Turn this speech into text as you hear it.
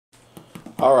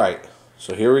Alright,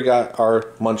 so here we got our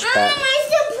MunchPak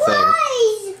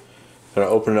thing. Gonna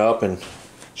open it up and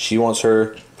she wants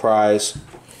her prize.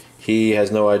 He has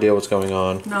no idea what's going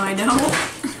on. No, I don't. I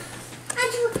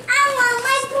want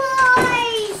my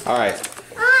prize. Alright.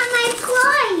 I want my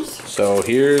prize. So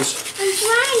here's I'm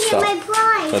trying to get my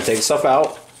prize. Gonna take stuff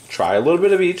out. Try a little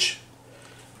bit of each.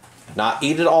 Not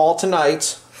eat it all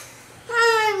tonight.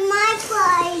 I want my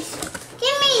prize.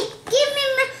 Give me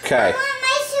my. Okay. I want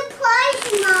my surprise,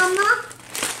 Mama.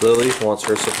 Lily wants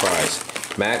her surprise.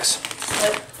 Max,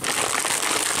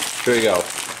 here you go.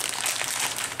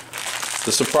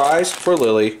 The surprise for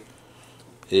Lily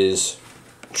is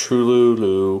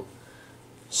Trululu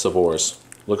s'mores.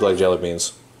 Look like jelly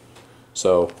beans.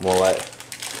 So I'm gonna let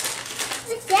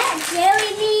What's that,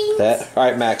 jelly beans? that. All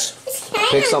right, Max,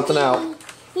 pick something out.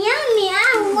 Yummy!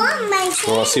 I want my candy. I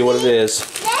want to see what it is.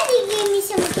 Daddy gave me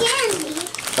some candy.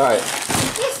 All right.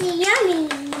 This is yummy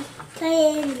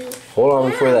candy. Hold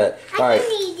on before that. All right.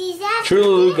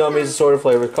 Trululu gummies, assorted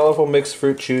flavors, colorful mixed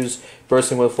fruit chews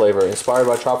bursting with flavor, inspired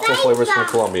by tropical flavors from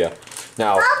Colombia.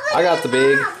 Now, I got the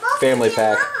big family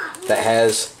pack that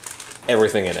has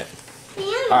everything in it.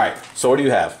 Alright, so what do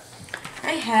you have?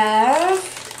 I have...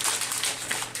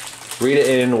 Read it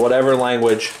in whatever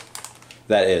language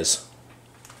that is.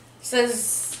 It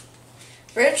says...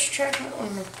 Rich chocolate...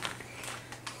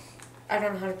 I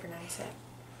don't know how to pronounce that.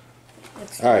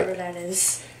 Let's see whatever that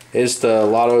is. It's the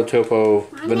Lotto Topo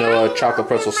Vanilla Chocolate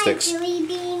Pretzel Sticks.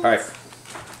 Alright.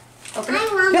 Open it?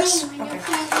 Yes. Okay.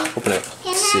 Open it.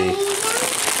 Let's see.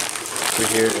 Over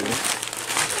here.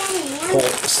 Pull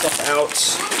the stuff out.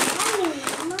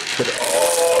 Put it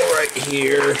all right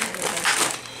here.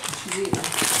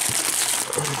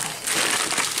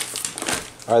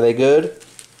 Are they good?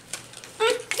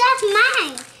 That's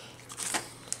mine.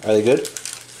 Are they good?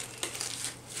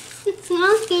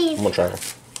 Okay. I'm gonna try them.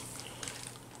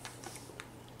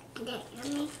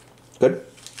 Good?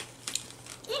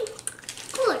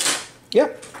 Good.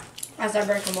 Yep. As I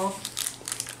break them all.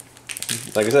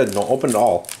 Like I said, don't open it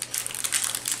all.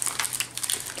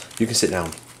 You can sit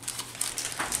down.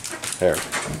 There.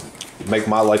 Make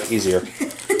my life easier.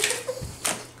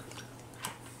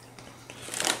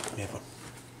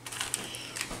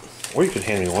 Or you could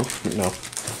hand me one. No.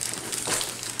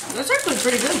 That's actually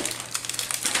pretty good.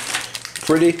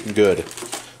 Pretty good.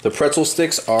 The pretzel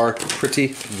sticks are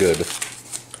pretty good.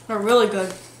 They're really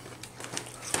good.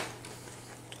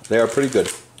 They are pretty good.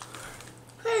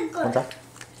 Pretty good. Okay.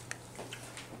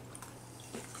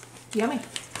 Yummy.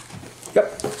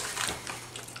 Yep.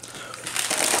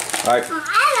 Alright. Oh,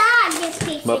 I love this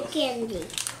piece of candy.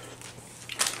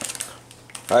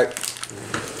 Alright.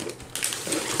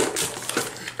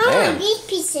 I want these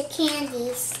piece of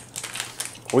candies.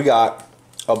 We got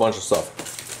a bunch of stuff.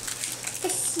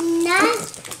 It's not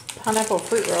Pineapple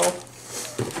fruit roll.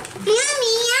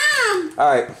 yummy.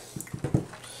 Alright.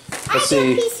 Let's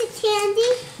see. A piece of candy.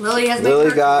 Lily has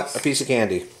Lily got a piece of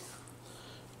candy.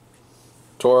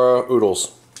 Tora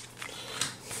oodles.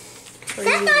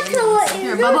 That's not Tora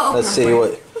Here, oodles. Bubba, open Let's see them.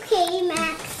 what Okay,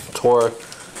 Max. Tora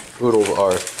oodles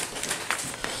are.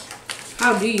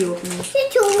 How do you open this?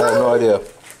 It's I have no idea.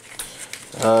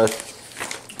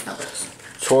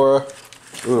 Tora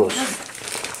oodles.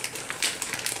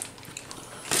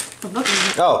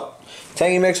 Oh,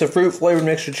 tangy mix of fruit flavored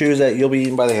mixture chews that you'll be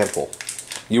eating by the handful.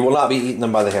 You will not be eating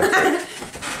them by the handful.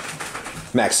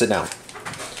 Max, sit down.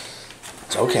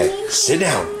 It's okay. Sit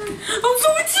down. I'm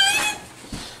so excited!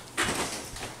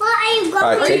 What are you going?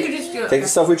 Alright, you could just do it. take the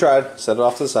stuff we tried, set it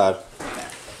off to the side.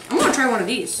 I'm gonna try one of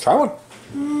these. Try one.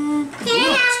 Can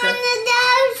I have one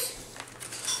of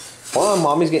those? Hold on,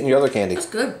 Mommy's getting your other candy. It's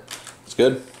good. It's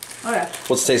good. Oh yeah.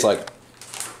 What's it taste like?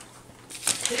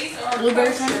 These are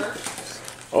Blueberry kosher.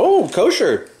 Oh,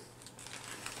 kosher.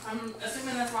 I'm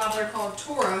assuming that's why they're called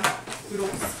Tora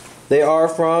oodles. They are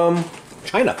from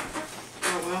China.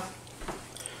 Oh well.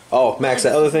 Oh, Max,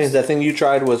 that thing you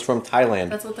tried was from Thailand.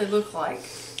 That's what they look like.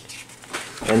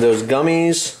 And those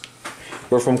gummies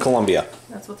were from Colombia.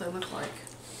 That's what they look like.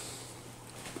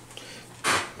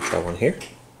 Try one here.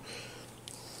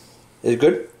 Is it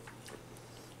good?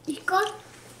 You good?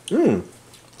 Mmm.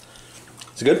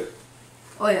 Is it good?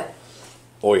 Oh yeah.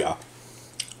 Oh yeah.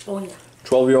 Oh yeah.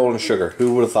 12-year-old and sugar.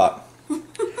 Who would have thought?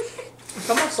 It's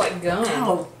almost like gum.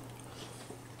 Ow.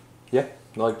 Yeah,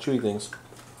 I like chewy things.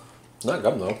 Not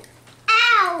gum though.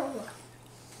 Ow!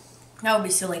 That would be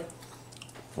silly.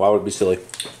 Why would it be silly?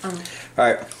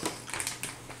 Alright.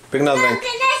 Pick another Can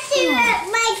thing. I see what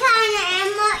my kind of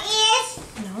ammo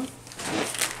is?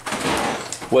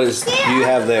 What do you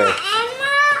have there?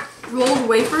 Ammo? Rolled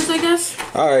wafers, I guess.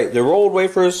 Alright, the rolled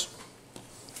wafers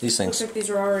These things. Looks like these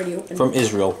are already open. From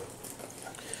Israel.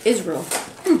 Israel.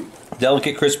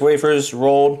 Delicate crisp wafers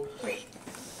rolled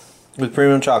with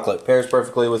premium chocolate. Pairs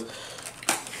perfectly with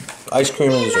ice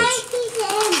cream and desserts.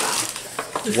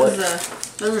 This What? is a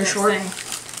Those are short. thing.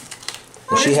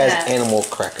 And she is has that? animal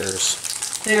crackers.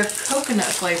 They're coconut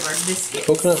flavored biscuits.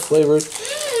 Coconut flavored.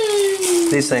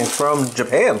 These things from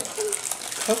Japan.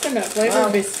 Coconut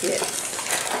flavored biscuits.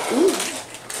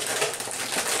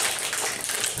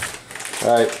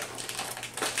 Alright.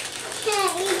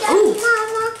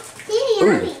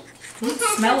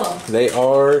 Smell them. They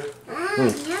are.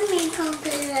 Yummy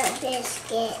coconut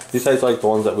biscuits. These taste like the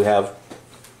ones that we have.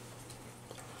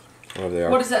 Whatever they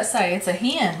are. What does that say? It's a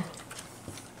hen.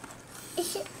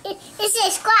 It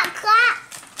says squawk clap.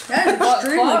 That is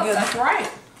extremely good. That's right.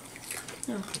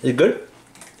 Is it good?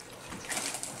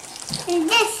 Is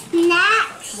this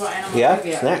snacks? What animal Yeah, did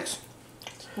you get? snacks.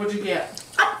 What'd you get?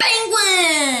 A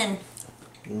penguin!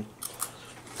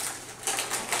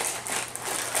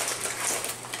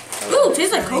 Ooh,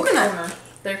 tastes like coconut.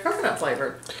 They're coconut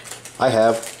flavored. I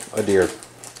have a deer.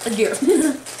 A deer.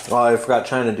 Oh, I forgot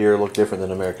China deer look different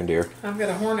than American deer. I've got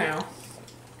a horn owl.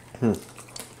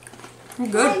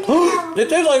 Good. It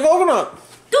tastes like coconut.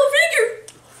 Go figure!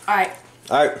 Alright.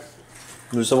 Alright.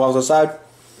 Move some off the side.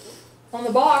 On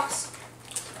the box,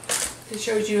 it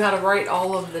shows you how to rate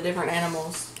all of the different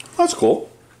animals. That's cool.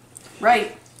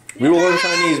 Right. We will learn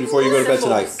Chinese before you go to bed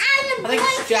tonight. I think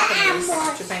it's Japanese.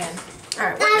 Japan.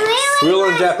 Alright. We will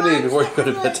learn Japanese before you go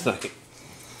to bed tonight.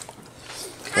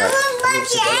 Alright.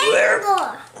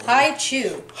 Hi,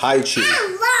 Chew. Hi, Chi.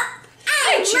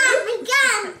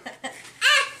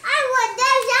 I want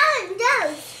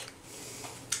those.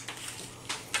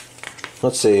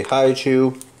 Let's see. Hi,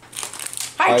 Chew.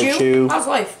 Hi, Hi, Chew. Chew. How's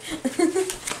life?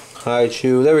 Hi,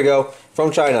 Chew. There we go.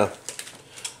 From China.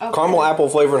 Okay. Caramel apple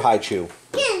flavored Hi, Chew.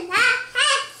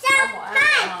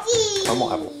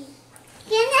 Caramel apple.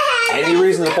 Any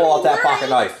reason to pull out that pocket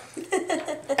knife?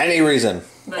 Any reason.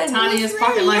 The tiniest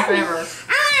pocket knife ever.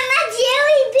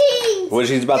 Which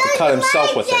he's about to cut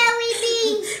himself with it.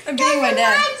 I'm getting my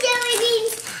dad. Jelly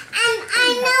beans. And I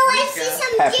know I see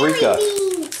some Paprika.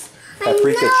 jelly beans.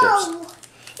 Paprika chips.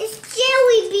 It's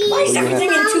jelly beans. Why is do you everything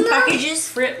in 2 packages?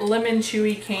 Frit lemon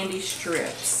chewy candy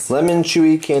strips. Lemon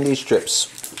chewy candy strips.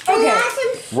 Okay.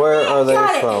 Where are they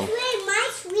Got it. from? My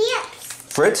strips.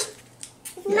 Frit?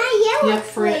 My yellow Yep,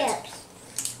 Frit.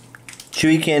 strips.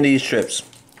 Chewy candy strips.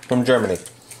 From Germany.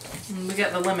 And we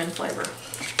got the lemon flavor.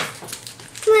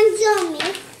 From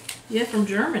Germany. Yeah, from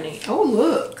Germany. Oh,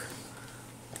 look.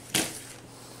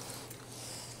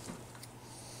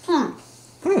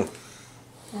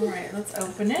 All right, let's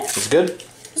open it. It's good?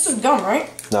 This is gum, right?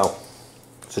 No.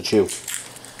 It's a chew.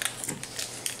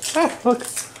 Ah, look.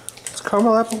 It's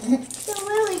caramel apple. So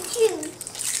really cute.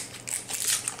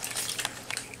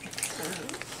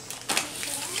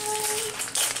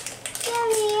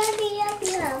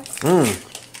 Mmm.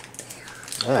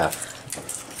 Yeah.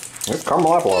 It's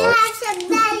caramel apple, alright.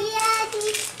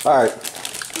 Alright.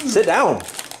 Sit down.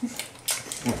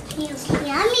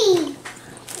 Yummy.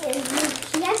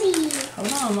 Yummy.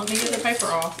 Hold on, let me get the paper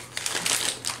off.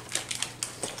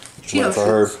 One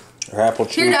for her apple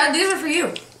chew. Here, Dad, these are for you.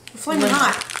 They're flaming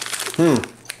hot.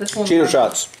 This one's Cheeto lemon.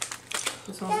 shots.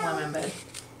 This one's lemon, babe.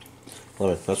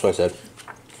 Lemon. That's what I said.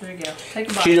 There you go. Take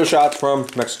a bite. Cheeto shots from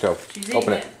Mexico. She's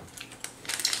Open eating it.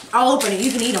 I'll open it.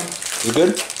 You can eat them. You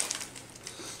good?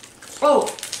 Oh,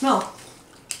 smell.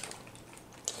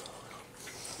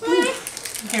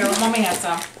 Here, let mommy have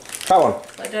some. Try one.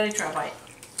 Let daddy try a bite.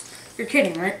 You're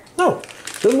kidding, right? No.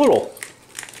 They're little.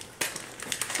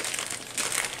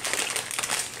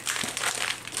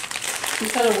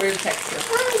 It's got a weird texture.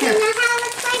 Mommy, can I have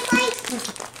a bite?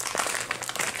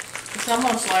 It's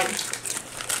almost like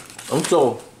I'm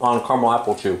still on caramel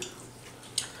apple chew.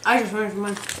 I just finished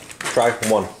mine. Try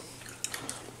one.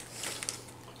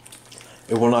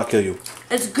 It will not kill you.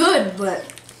 It's good, but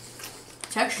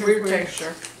texture weird is weird.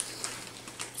 texture.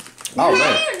 Oh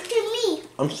man. To me.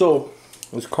 I'm still.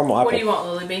 It's caramel apple. What do you want,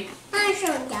 Lily B? I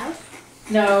show those.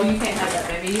 No, you can't have that,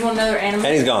 baby. You want another animal?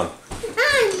 And he's gone.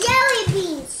 Jelly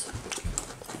beans.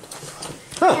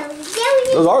 Huh. Jelly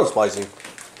beans. Those are spicy.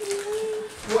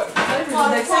 What flavor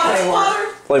did they say they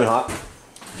were? Flaming hot.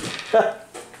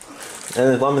 And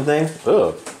this lemon thing.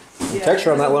 Ugh. Yeah,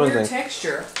 Texture on that it's a lemon weird thing.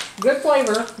 texture. Good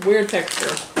flavor, weird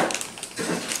texture.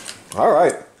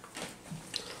 Alright.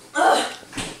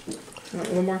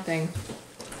 One more thing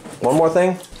One more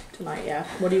thing? tonight, yeah.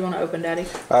 What do you want to open, Daddy?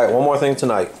 Alright, one more thing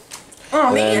tonight. Oh,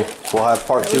 And man. then we'll have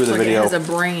part 2 of the It video. has a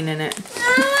brain in it.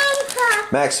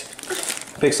 Max,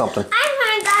 pick something. I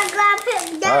find I got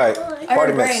picked that Alright, one. I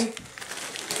party heard mix. brain.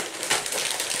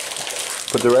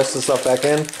 Put the rest of the stuff back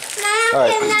in. Mom, All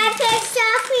right. can I pick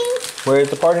something? Where's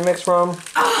the party mix from?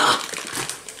 Mama,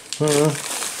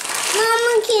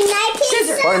 can I pick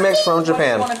something? Party mix from What do you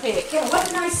Japan. want to pick? Yeah,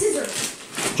 what nice scissors.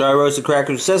 Dry roasted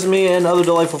crackers with sesame and other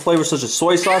delightful flavors such as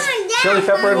soy sauce, chili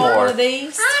pepper, and You want one more. of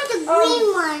these? I want the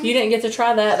green one. You didn't get to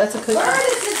try that. That's a cookie. I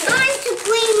want the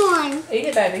green one. Eat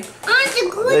it, baby. I want the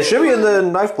green one. It should be in the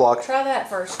knife block. Try that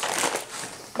first.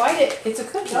 Bite it. It's a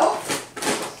cookie. Nope.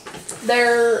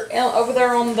 They're over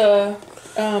there on the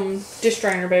dish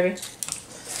drainer, baby.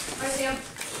 I see 'em.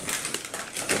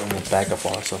 Back up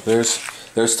all that stuff.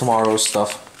 There's tomorrow's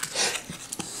stuff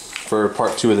for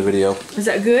part 2 of the video Is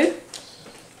that good?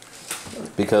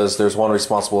 because there's one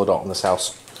responsible adult in this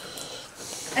house.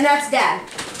 And that's Dad.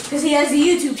 Because he has a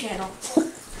YouTube channel.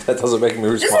 That doesn't make me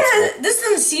This responsible. one has, this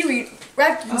one's seaweed.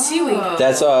 Wrapped in seaweed.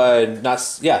 That's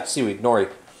seaweed, nori.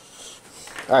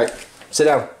 All right, sit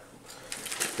down.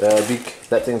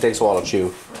 That thing takes a while to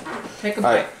chew. Take a All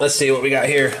bite. right, let's see what we got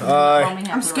here.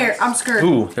 I'm scared. I'm scared.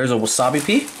 Ooh, there's a wasabi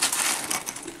pea.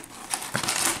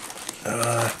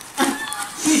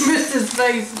 He missed his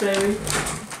face, baby.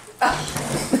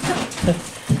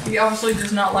 He obviously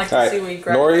does not like All the right, seaweed.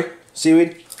 Grab nori,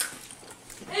 seaweed.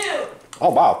 Ew. Oh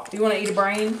wow. You want to eat a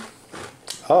brain?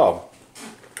 Oh.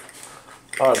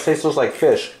 Oh, it tastes just like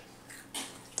fish.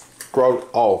 Gross.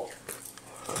 Oh.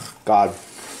 God.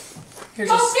 Here's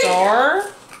a star.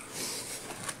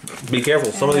 Be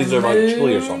careful. Some of these are like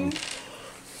chili or something.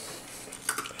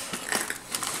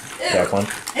 That one.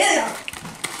 Ew.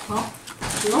 Well,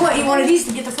 you know what? You wanted these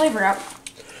to get the flavor out.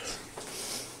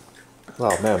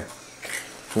 Oh man.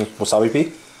 Wasabi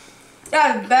pea?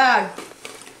 That's bad.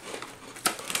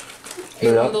 Eat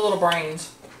one of the little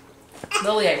brains.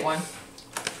 Lily ate one.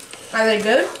 Are they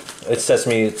good? It's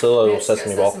sesame. It's a little It's got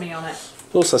sesame ball. sesame on it.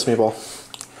 Little sesame ball.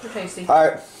 They're tasty. All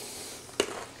right.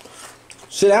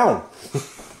 Sit down.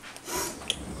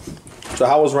 So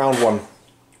how was round 1?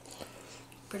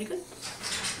 Pretty good.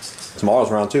 Tomorrow's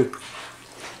round 2. Can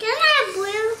I have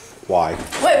blue? Why?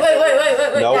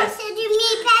 Wait. No. Pass it to me.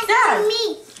 Pass it to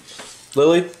me.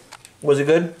 Lily, was it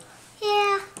good?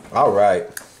 Yeah. All right.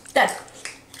 Dad.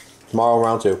 Tomorrow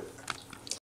round 2.